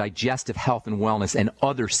between digestive health and wellness and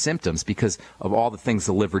other symptoms because of all the things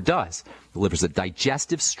the liver does. The liver's a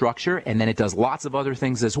digestive structure, and then it does lots of other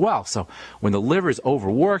things as well. So when the liver is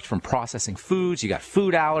overworked from processing foods, you got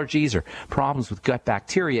food allergies or problems with gut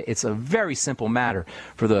bacteria, it's a very simple matter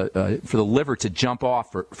for the liver to jump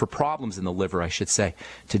off, for problems in the liver, I should say,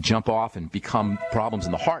 to jump off and become problems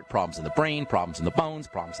in the heart, problems in the brain, problems in the bones,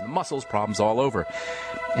 problems in the muscles, problems all over.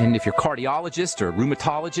 And if your cardiologist or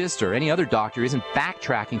rheumatologist or any other doctor isn't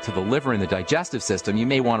backtracking to the liver and the digestive system, you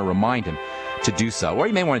may want to remind him to do so, or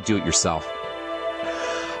you may want to do it yourself.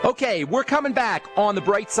 Okay, we're coming back on the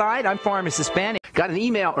bright side. I'm Pharmacist Ben. Got an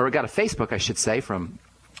email, or got a Facebook, I should say, from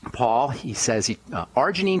Paul. He says,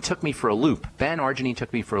 arginine took me for a loop. Ben, arginine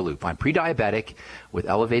took me for a loop. I'm pre-diabetic with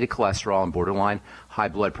elevated cholesterol and borderline high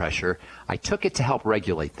blood pressure. I took it to help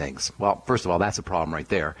regulate things. Well, first of all, that's a problem right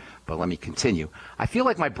there, but let me continue. I feel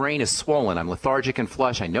like my brain is swollen. I'm lethargic and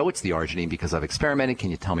flush. I know it's the arginine because I've experimented. Can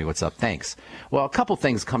you tell me what's up? Thanks. Well, a couple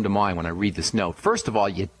things come to mind when I read this note. First of all,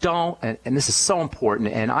 you don't, and this is so important,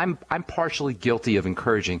 and I'm partially guilty of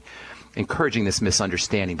encouraging this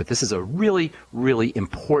misunderstanding, but this is a really, really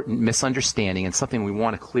important misunderstanding and something we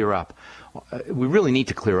want to clear up. We really need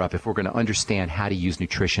to clear up if we're going to understand how to use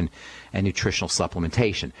nutrition and nutritional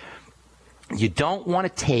supplementation. You don't want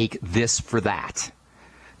to take this for that.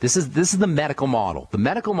 This is the medical model. The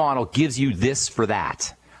medical model gives you this for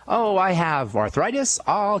that. Oh, I have arthritis,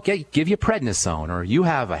 I'll give you prednisone. Or you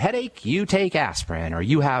have a headache, you take aspirin. Or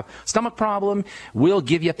you have stomach problem, we'll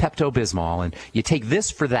give you Pepto-Bismol. And you take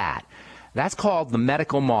this for that. That's called the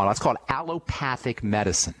medical model. That's called allopathic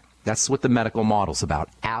medicine. That's what the medical model's about.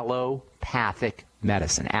 Allopathic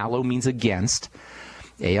medicine. Allo means against.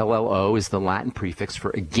 A-L-L-O is the Latin prefix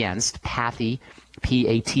for against. Pathy,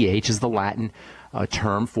 P-A-T-H, is the Latin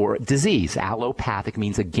term for disease. Allopathic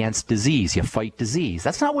means against disease. You fight disease.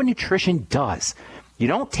 That's not what nutrition does. You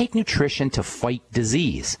don't take nutrition to fight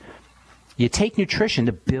disease. You take nutrition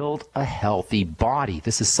to build a healthy body.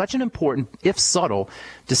 This is such an important, if subtle,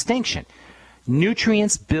 distinction.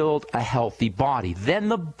 Nutrients build a healthy body. Then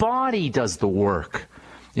the body does the work.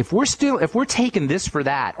 If we're taking this for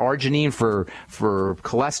that, arginine for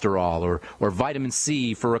cholesterol, or vitamin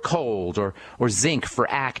C for a cold, or zinc for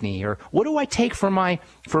acne, or what do I take for my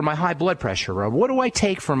high blood pressure, or what do I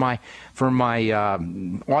take for my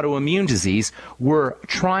autoimmune disease, we're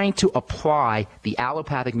trying to apply the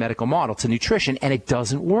allopathic medical model to nutrition, and it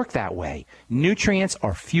doesn't work that way. Nutrients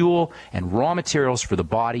are fuel and raw materials for the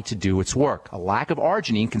body to do its work. A lack of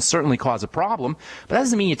arginine can certainly cause a problem, but that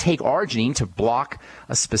doesn't mean you take arginine to block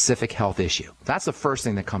a specific health issue. That's the first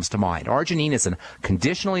thing that comes to mind. Arginine is a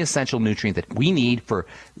conditionally essential nutrient that we need for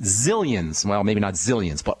zillions, well, maybe not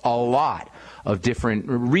zillions, but a lot of different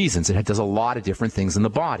reasons. It does a lot of different things in the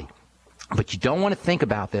body. But you don't want to think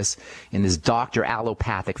about this in this doctor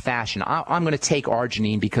allopathic fashion. I'm going to take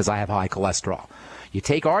arginine because I have high cholesterol. You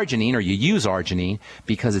take arginine, or you use arginine,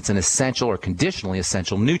 because it's an essential or conditionally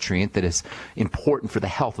essential nutrient that is important for the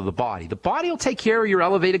health of the body. The body will take care of your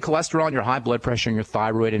elevated cholesterol and your high blood pressure and your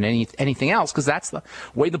thyroid and anything else, because that's the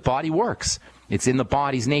way the body works. It's in the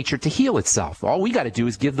body's nature to heal itself. All we got to do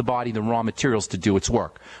is give the body the raw materials to do its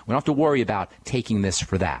work. We don't have to worry about taking this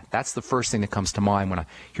for that. That's the first thing that comes to mind when I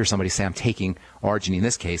hear somebody say, I'm taking arginine. In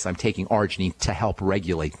this case, I'm taking arginine to help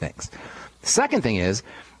regulate things. The second thing is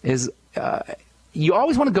you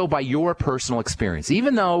always want to go by your personal experience.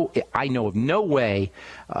 Even though I know of no way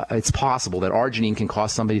it's possible that arginine can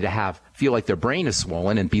cause somebody to feel like their brain is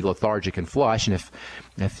swollen and be lethargic and flush. And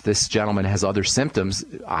if this gentleman has other symptoms,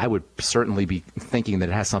 I would certainly be thinking that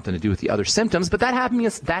it has something to do with the other symptoms. But that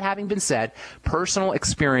having been said, personal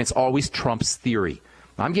experience always trumps theory.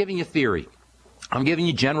 I'm giving you theory. I'm giving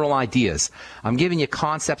you general ideas. I'm giving you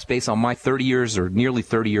concepts based on my 30 years or nearly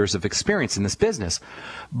 30 years of experience in this business.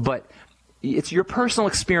 But it's your personal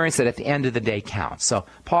experience that at the end of the day counts. So,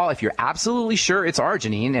 Paul, if you're absolutely sure it's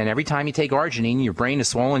arginine, and every time you take arginine, your brain is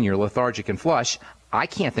swollen, you're lethargic and flush, I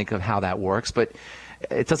can't think of how that works, but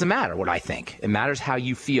it doesn't matter what I think. It matters how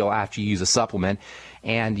you feel after you use a supplement,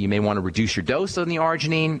 and you may want to reduce your dose on the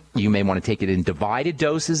arginine. You may want to take it in divided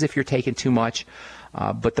doses if you're taking too much.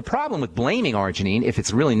 But the problem with blaming arginine, if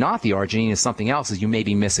it's really not the arginine, is something else, is you may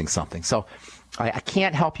be missing something. So I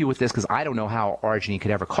can't help you with this because I don't know how arginine could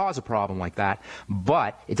ever cause a problem like that,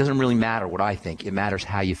 but it doesn't really matter what I think. It matters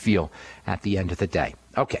how you feel at the end of the day.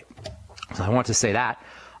 Okay, so I want to say that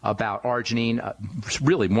about arginine.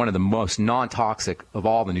 Really one of the most non-toxic of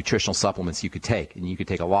all the nutritional supplements you could take, and you could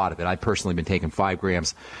take a lot of it. I've personally been taking 5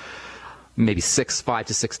 grams, maybe 5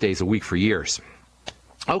 to 6 days a week for years.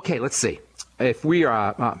 Okay, let's see. If we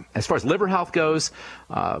are, as far as liver health goes,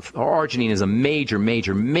 arginine is a major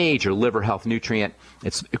liver health nutrient.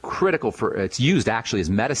 It's critical it's used actually as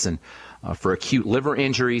medicine for acute liver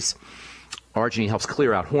injuries. Arginine helps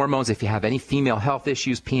clear out hormones. If you have any female health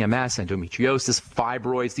issues, PMS, endometriosis,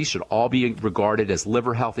 fibroids, these should all be regarded as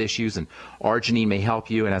liver health issues, and arginine may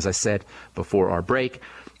help you. And as I said before our break,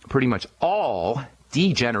 pretty much all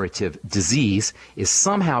degenerative disease is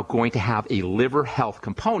somehow going to have a liver health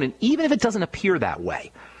component, even if it doesn't appear that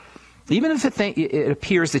way. Even if it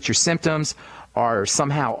appears that your symptoms are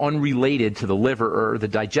somehow unrelated to the liver or the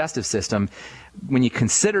digestive system, when you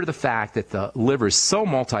consider the fact that the liver is so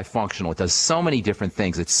multifunctional, it does so many different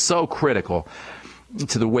things, it's so critical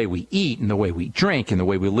to the way we eat and the way we drink and the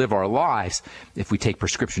way we live our lives. If we take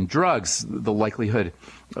prescription drugs, the likelihood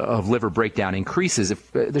of liver breakdown increases.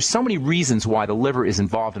 There's so many reasons why the liver is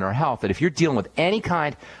involved in our health that if you're dealing with any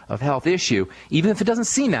kind of health issue, even if it doesn't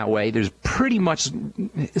seem that way, it's pretty much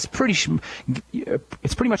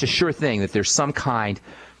a sure thing that there's some kind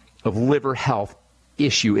of liver health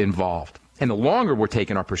issue involved. And the longer we're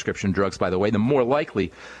taking our prescription drugs, by the way, the more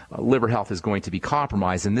likely liver health is going to be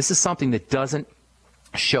compromised. And this is something that doesn't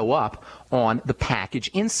show up on the package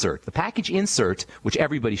insert. The package insert, which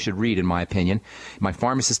everybody should read in my opinion, my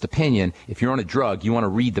pharmacist opinion, if you're on a drug, you want to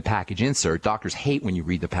read the package insert. Doctors hate when you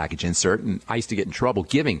read the package insert, and I used to get in trouble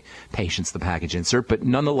giving patients the package insert, but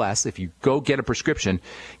nonetheless, if you go get a prescription,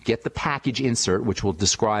 get the package insert, which will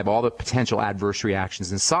describe all the potential adverse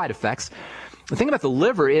reactions and side effects. The thing about the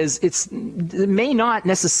liver is it may not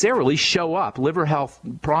necessarily show up. Liver health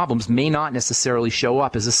problems may not necessarily show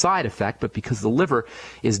up as a side effect, but because the liver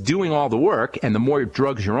is doing all the work, and the more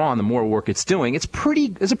drugs you're on, the more work it's doing,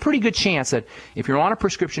 there's a pretty good chance that if you're on a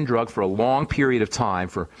prescription drug for a long period of time,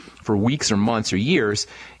 for weeks or months or years,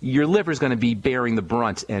 your liver is going to be bearing the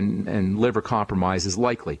brunt, and liver compromise is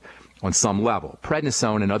likely on some level.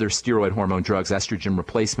 Prednisone and other steroid hormone drugs, estrogen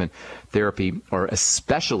replacement therapy, are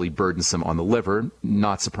especially burdensome on the liver,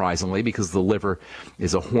 not surprisingly, because the liver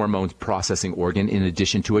is a hormone processing organ in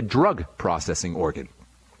addition to a drug processing organ.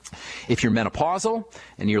 If you're menopausal,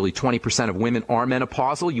 and nearly 20% of women are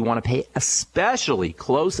menopausal, you want to pay especially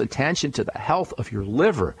close attention to the health of your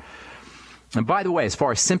liver. And by the way, as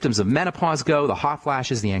far as symptoms of menopause go, the hot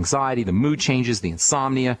flashes, the anxiety, the mood changes, the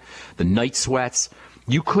insomnia, the night sweats,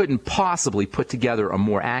 you couldn't possibly put together a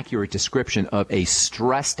more accurate description of a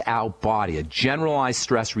stressed out body, a generalized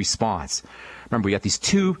stress response. Remember, we got these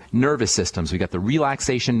two nervous systems. We got the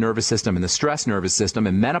relaxation nervous system and the stress nervous system,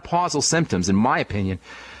 and menopausal symptoms, in my opinion,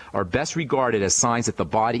 are best regarded as signs that the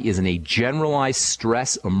body is in a generalized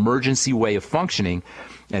stress emergency way of functioning,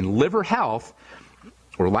 and liver health,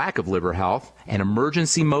 or lack of liver health, and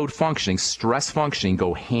emergency mode functioning, stress functioning,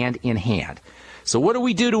 go hand in hand. So what do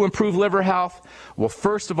we do to improve liver health? Well,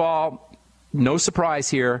 first of all, no surprise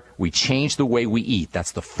here, we change the way we eat.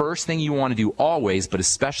 That's the first thing you want to do always, but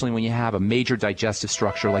especially when you have a major digestive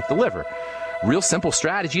structure like the liver. Real simple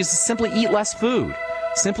strategy is to simply eat less food.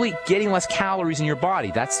 Simply getting less calories in your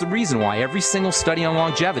body. That's the reason why every single study on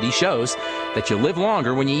longevity shows that you live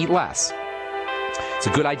longer when you eat less. It's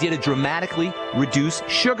a good idea to dramatically reduce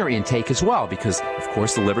sugar intake as well, because, of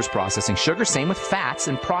course, the liver's processing sugar. Same with fats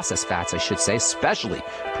and processed fats, I should say, especially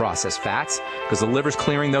processed fats, because the liver's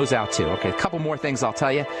clearing those out too. Okay, a couple more things I'll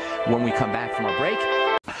tell you when we come back from our break.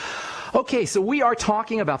 Okay, so we are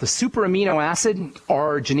talking about the super amino acid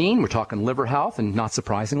arginine. We're talking liver health, and not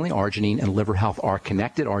surprisingly, arginine and liver health are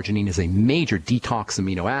connected. Arginine is a major detox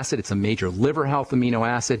amino acid. It's a major liver health amino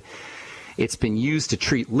acid. It's been used to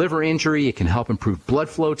treat liver injury. It can help improve blood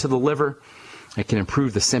flow to the liver. It can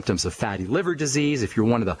improve the symptoms of fatty liver disease. If you're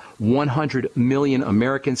one of the 100 million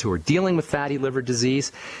Americans who are dealing with fatty liver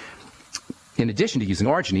disease, in addition to using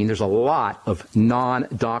arginine, there's a lot of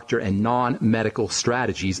non-doctor and non-medical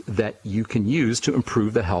strategies that you can use to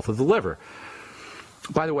improve the health of the liver.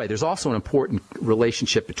 By the way, there's also an important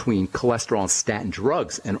relationship between cholesterol and statin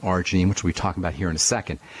drugs and arginine, which we'll be talking about here in a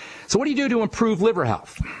second. So what do you do to improve liver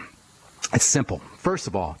health? It's simple. First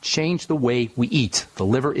of all, change the way we eat. The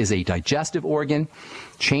liver is a digestive organ.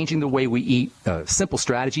 Changing the way we eat, simple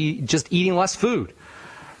strategy, just eating less food.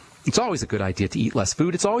 It's always a good idea to eat less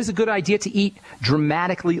food. It's always a good idea to eat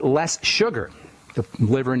dramatically less sugar. The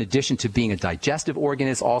liver, in addition to being a digestive organ,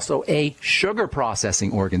 is also a sugar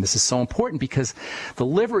processing organ. This is so important because the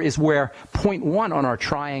liver is where point 1 on our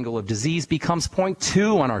triangle of disease becomes point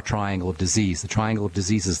 2 on our triangle of disease. The triangle of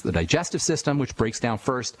disease is the digestive system, which breaks down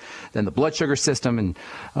first, then the blood sugar system, and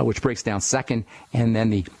which breaks down second, and then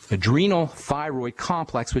the adrenal thyroid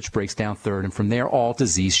complex, which breaks down third. And from there, all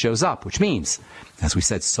disease shows up, which means, as we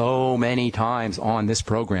said so many times on this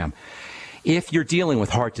program, if you're dealing with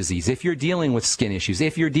heart disease, if you're dealing with skin issues,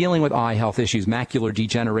 if you're dealing with eye health issues, macular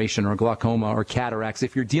degeneration or glaucoma or cataracts,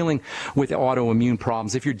 if you're dealing with autoimmune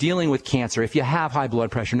problems, if you're dealing with cancer, if you have high blood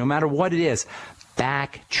pressure, no matter what it is,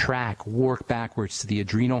 backtrack, work backwards to the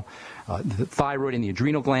adrenal, the thyroid and the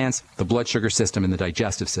adrenal glands, the blood sugar system and the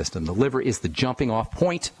digestive system. The liver is the jumping off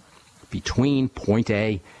point between point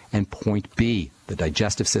A and point B, the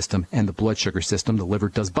digestive system and the blood sugar system. The liver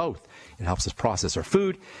does both. It helps us process our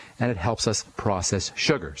food, and it helps us process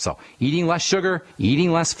sugar. So eating less sugar,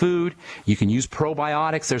 eating less food. You can use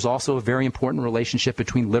probiotics. There's also a very important relationship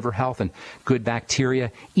between liver health and good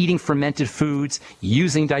bacteria. Eating fermented foods,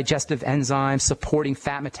 using digestive enzymes, supporting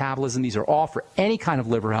fat metabolism. These are all for any kind of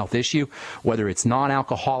liver health issue, whether it's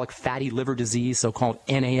non-alcoholic fatty liver disease, so-called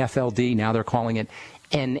NAFLD. Now they're calling it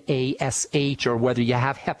NASH, or whether you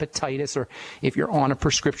have hepatitis, or if you're on a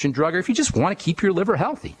prescription drug, or if you just want to keep your liver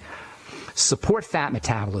healthy. Support fat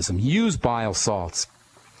metabolism, use bile salts,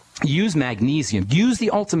 use magnesium, use the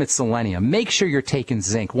ultimate selenium, make sure you're taking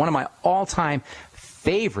zinc. One of my all-time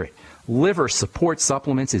favorite liver support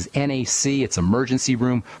supplements is NAC. It's emergency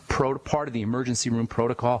room part of the emergency room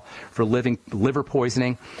protocol for liver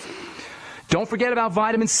poisoning. Don't forget about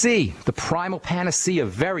vitamin C, the primal panacea,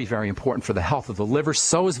 very, very important for the health of the liver.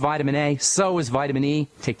 So is vitamin A, so is vitamin E.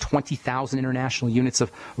 Take 20,000 international units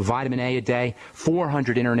of vitamin A a day,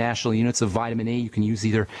 400 international units of vitamin E. You can use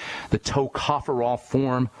either the tocopherol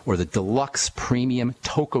form or the deluxe premium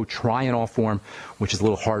tocotrienol form, which is a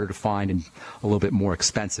little harder to find and a little bit more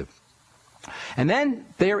expensive. And then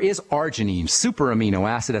there is arginine, super amino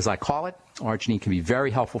acid, as I call it. Arginine can be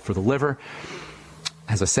very helpful for the liver.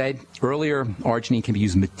 As I said earlier, arginine can be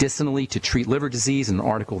used medicinally to treat liver disease. In an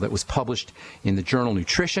article that was published in the journal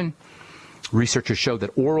Nutrition, researchers showed that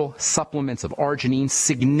oral supplements of arginine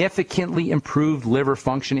significantly improved liver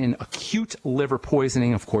function in acute liver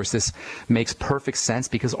poisoning. Of course, this makes perfect sense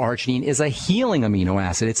because arginine is a healing amino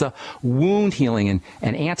acid. It's a wound healing and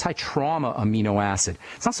an anti-trauma amino acid.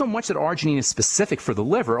 It's not so much that arginine is specific for the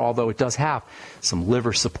liver, although it does have some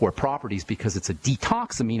liver support properties because it's a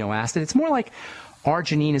detox amino acid. It's more like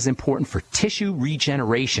arginine is important for tissue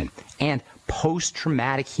regeneration and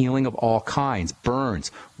post-traumatic healing of all kinds,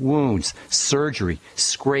 burns, wounds, surgery,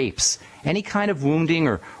 scrapes. Any kind of wounding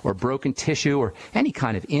or broken tissue or any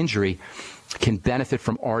kind of injury can benefit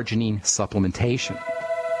from arginine supplementation.